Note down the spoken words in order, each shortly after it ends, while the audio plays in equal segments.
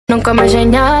Nunca me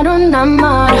enseñaron a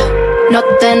amar. No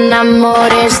te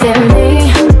enamores de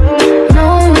mí.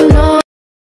 No, no.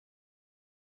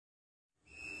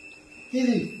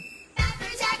 Tili.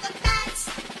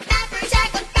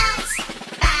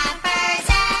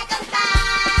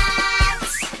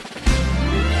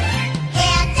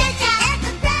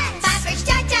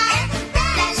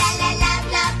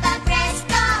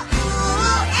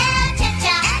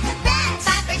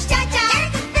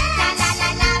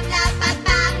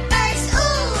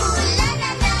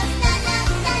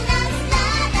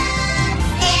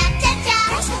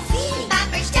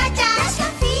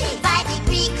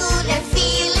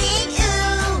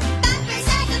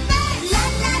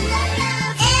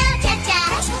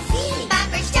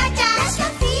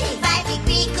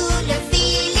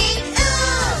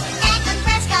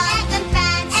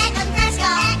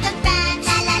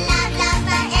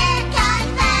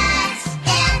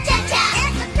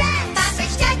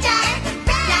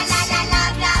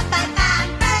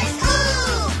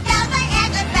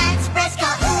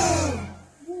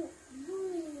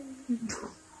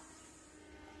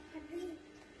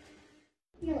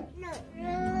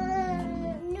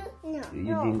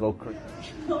 You didn't go crazy.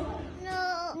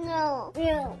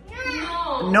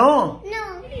 No. No.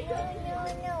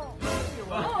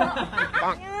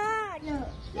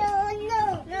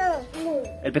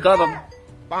 El pescado,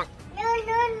 papá.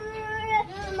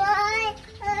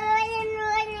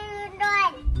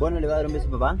 ¿Vos no le vas a dar un beso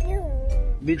a papá?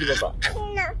 Beso a papá.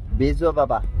 Beso a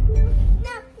papá.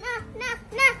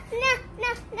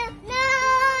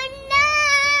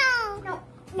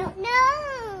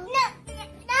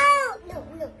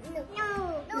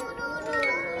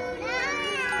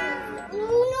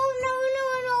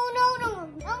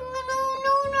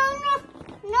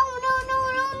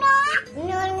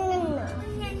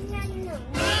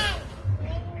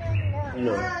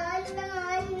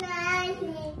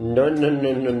 No.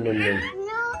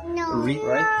 No. Read,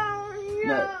 right?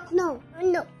 No.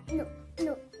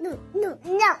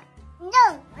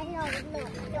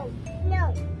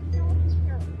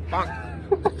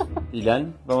 Ilan,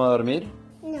 ¿vamos a dormir?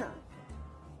 No.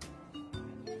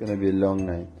 It's gonna be a long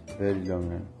night. Very long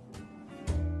night.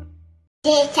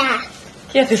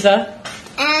 Qui a fait ça?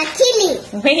 Tili.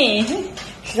 Oui,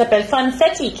 ça s'appelle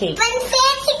Funfetti Cake.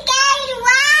 Funfetti cake.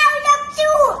 Wow, look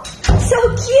cute. So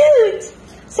cute!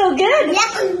 So good!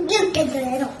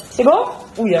 C'est bon?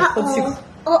 Ou il y a trop de sucre?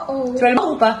 Tu vas le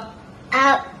manger ou pas?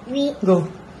 Ah oui. Go!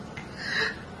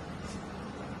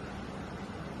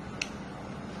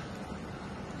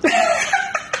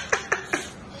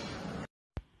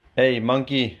 Hey,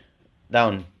 monkey.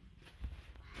 Down.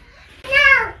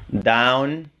 No.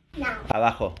 Down. No.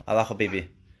 Abajo, pipi.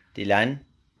 Tilan.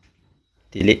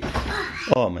 Tili.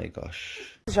 Oh my gosh.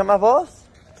 ¿Te llamas vos?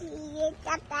 Tili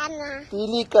Katana.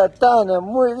 Tili Katana,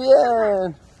 muy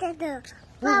bien.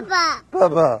 Papá.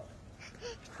 Papá.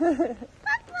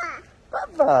 Papá.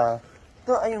 Papá.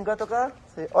 ¿Hay un gato acá?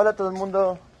 Sí. Hola todo el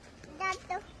mundo.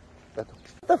 Gato.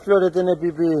 ¿Cuántas flores tiene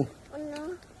pipi?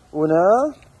 Uno. Una.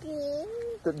 Sí.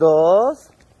 Dos.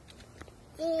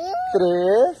 Sí.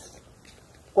 Tres.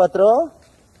 Cuatro.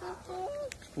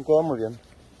 Cinco, muy bien.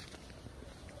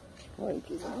 Ay,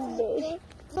 qué lindo.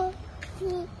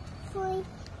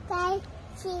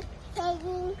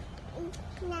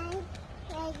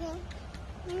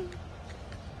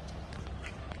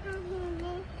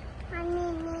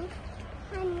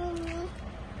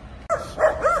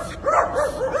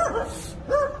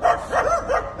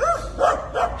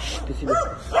 Shh, decile.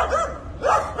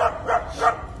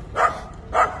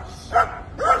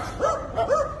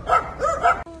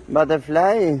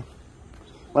 Butterfly.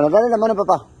 Bueno, dale la mano a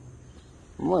papá.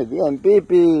 Muy bien,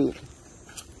 Pipi.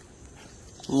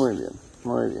 Muy bien.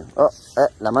 Oh,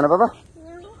 ¿la mano a papá?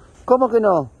 No. ¿Cómo que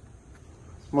no?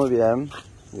 Muy bien,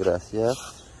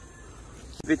 gracias.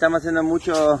 Pipi, ¿estamos haciendo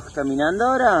mucho caminando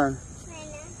ahora?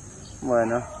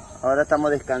 Bueno, ahora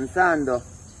estamos descansando.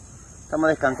 Estamos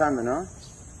descansando, ¿no?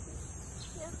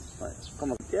 Bueno,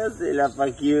 ¿cómo? ¿Qué hace la pa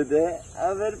cute,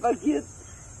 A ver, pa cute.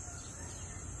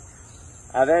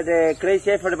 A ver,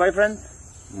 crazy for the boyfriend.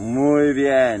 Muy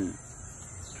bien.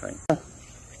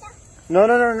 No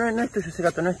es tuyo ese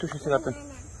gato, No,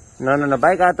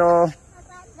 bye gato.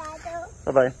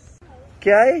 Bye.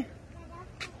 ¿Qué hay?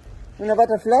 ¿Una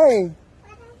butterfly?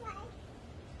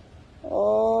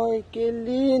 ¡Ay, qué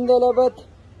linda la bat!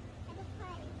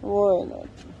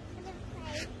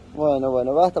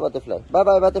 Bueno, basta butterfly.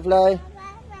 Bye butterfly.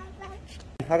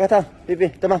 Acá está, Pipi,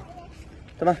 toma.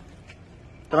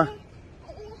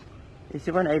 Y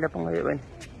si bueno, ahí la pongo yo,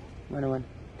 bueno,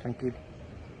 tranquilo.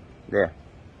 There.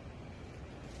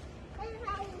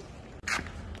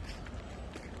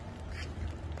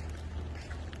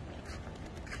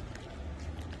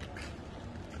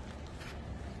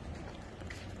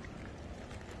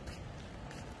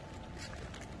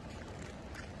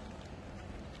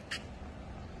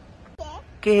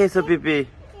 ¿Qué es eso, Pipi?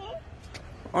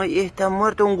 Ay, está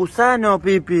muerto un gusano,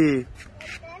 Pipi.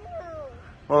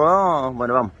 Oh,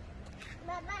 bueno, vamos.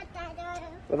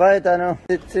 Papá de Tano.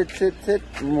 Sit, sit, sit,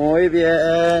 sit. Muy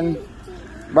bien.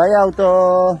 Bye,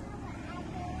 auto.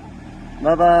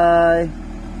 Bye, bye.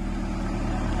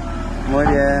 Muy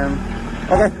bien.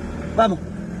 Ok, vamos.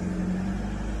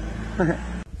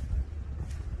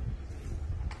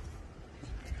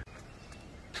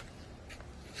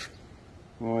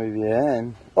 Muy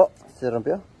bien. Oh, ¿se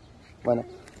rompió? Bueno.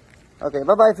 Ok,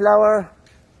 bye bye, Flower.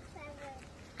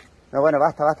 No, bueno,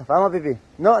 basta, basta. Vamos, Pipi.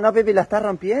 No, no, Pipi, la está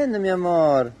rompiendo, mi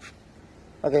amor.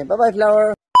 Ok, bye bye,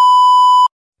 Flower.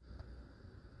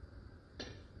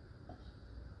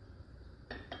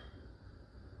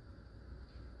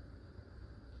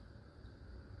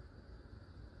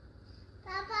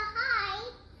 Papa, hi.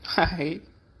 Hi.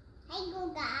 Hi,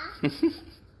 Guga.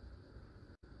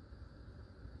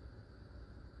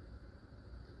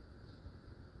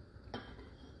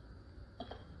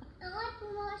 I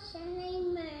want more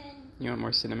cinnamon. You want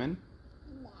more cinnamon?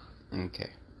 Yeah. Okay.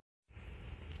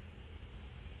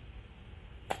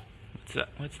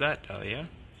 What's that, Dahlia?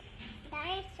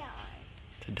 Dinosaur.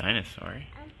 It's a dinosaur.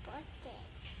 I'm putting.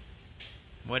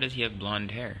 Why does he have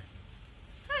blonde hair?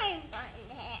 I want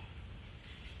it.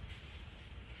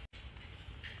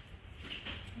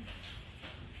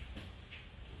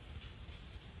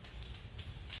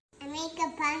 I make a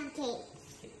pancake.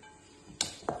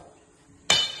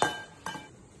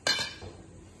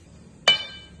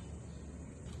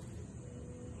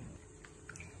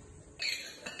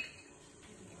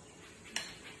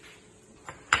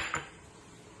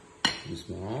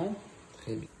 Doucement.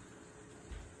 Très bien.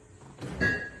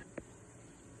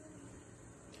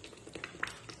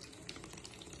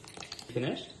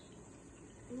 Finished?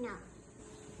 No.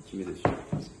 Tu mets dessus.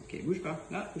 Ok, bouge pas.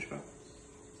 Là, bouge pas.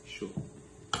 Chaud.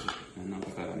 Maintenant,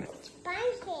 papa va mettre.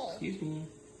 Pancake. Excuse me.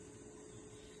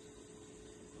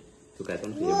 Faut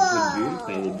qu'attendre qu'il y ait beaucoup de bulles. Quand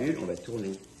il y a des bulles, on va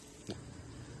tourner.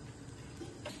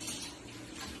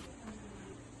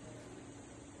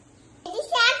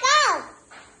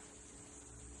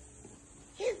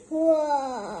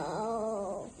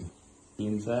 Whoa.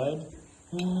 Inside.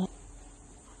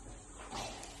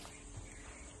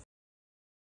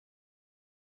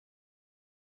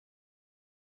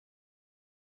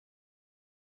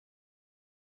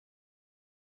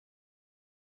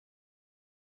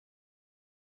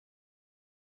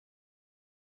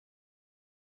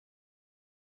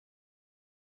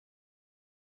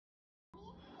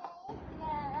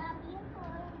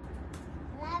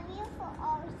 Love you for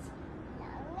always.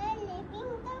 Longer living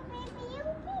the baby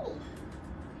and peace.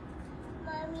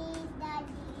 Mommy,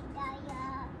 Daddy, Dahlia,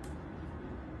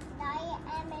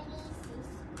 Emily,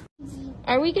 sis.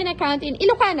 Are we gonna count in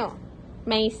Ilocano?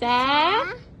 May isa.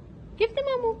 Give the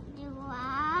mamu.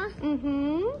 Dua,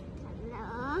 Mm-hmm.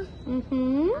 tatlo,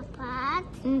 Mm-hmm. apat,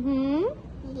 Mm-hmm.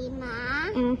 lima,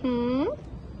 Mm-hmm.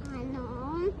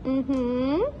 walong,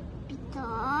 Mm-hmm.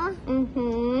 pito,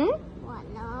 Mm-hmm.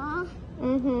 walo,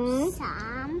 Mm-hmm.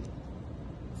 siyam,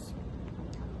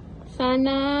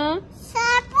 Sana.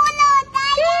 sepuluh.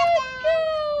 Good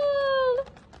girl.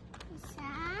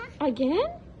 Isa. Again?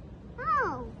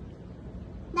 Oh.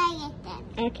 Diet.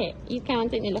 Okay, you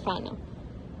count in Ilocano.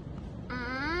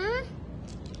 Un,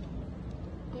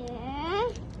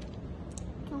 deux,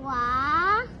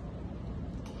 trois,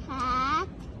 quatre,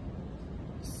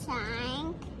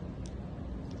 cinq,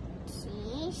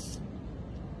 six,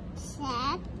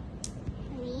 sept,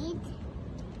 huit,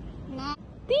 neuf,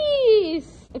 This.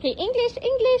 Okay, English,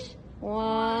 English.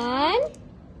 1.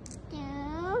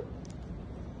 2,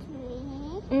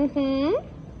 3, Mm-hmm.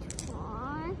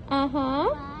 4, Uh-huh.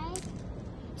 5,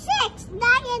 6.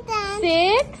 Diet.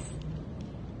 6.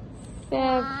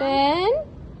 7.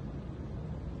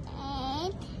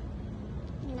 8,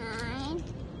 9,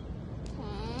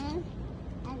 10,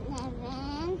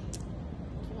 11,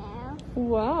 12,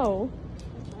 Wow.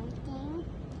 14,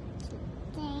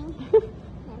 15, 17.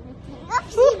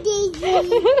 Oopsie daisy.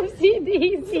 Oopsie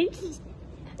daisy.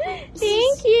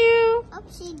 Thank you.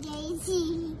 Oopsie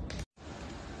daisy.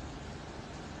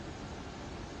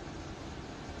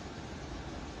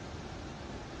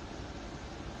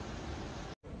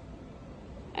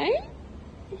 Ay,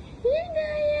 here,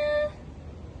 Dahlia.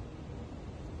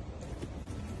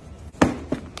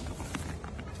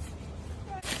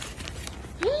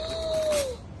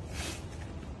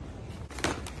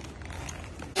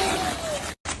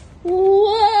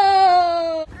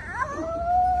 Whoa!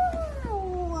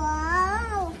 Oh,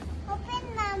 wow. Open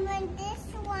Mama this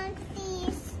one,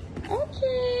 please.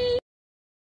 Okay.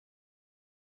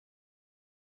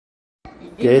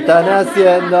 ¿Qué están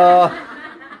haciendo?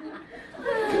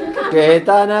 ¿Qué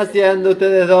están haciendo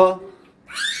ustedes dos?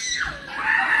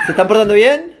 ¿Se están portando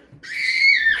bien?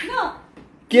 No.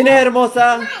 ¿Quién es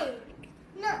hermosa?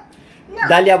 No.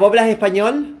 Dahlia, ¿vos hablas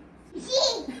español?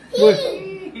 Sí.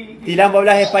 Dylan, ¿vos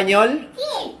hablas español?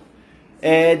 Sí.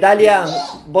 Dahlia,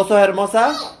 ¿vos sos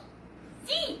hermosa?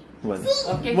 Sí. Bueno,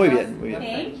 Okay, muy girls. bien, muy bien.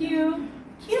 Thank you.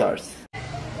 Stars.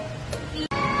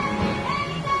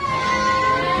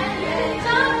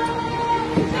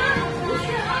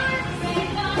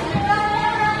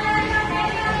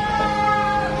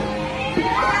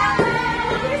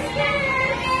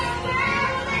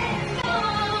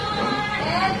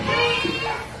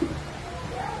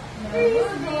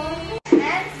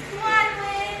 And swan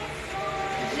wings.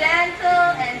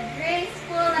 Gentle and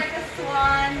graceful like a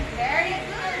swan. Very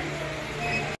good.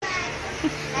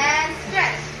 And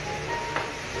stretch.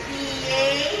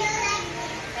 Behave.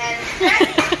 And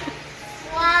stretch.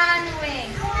 Swan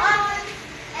wings. Up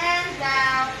and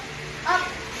down. Up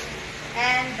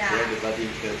and down.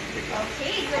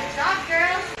 Okay, good job,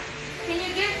 girls. Can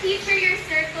you give teacher your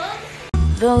circles?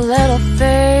 The little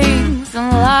things in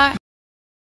life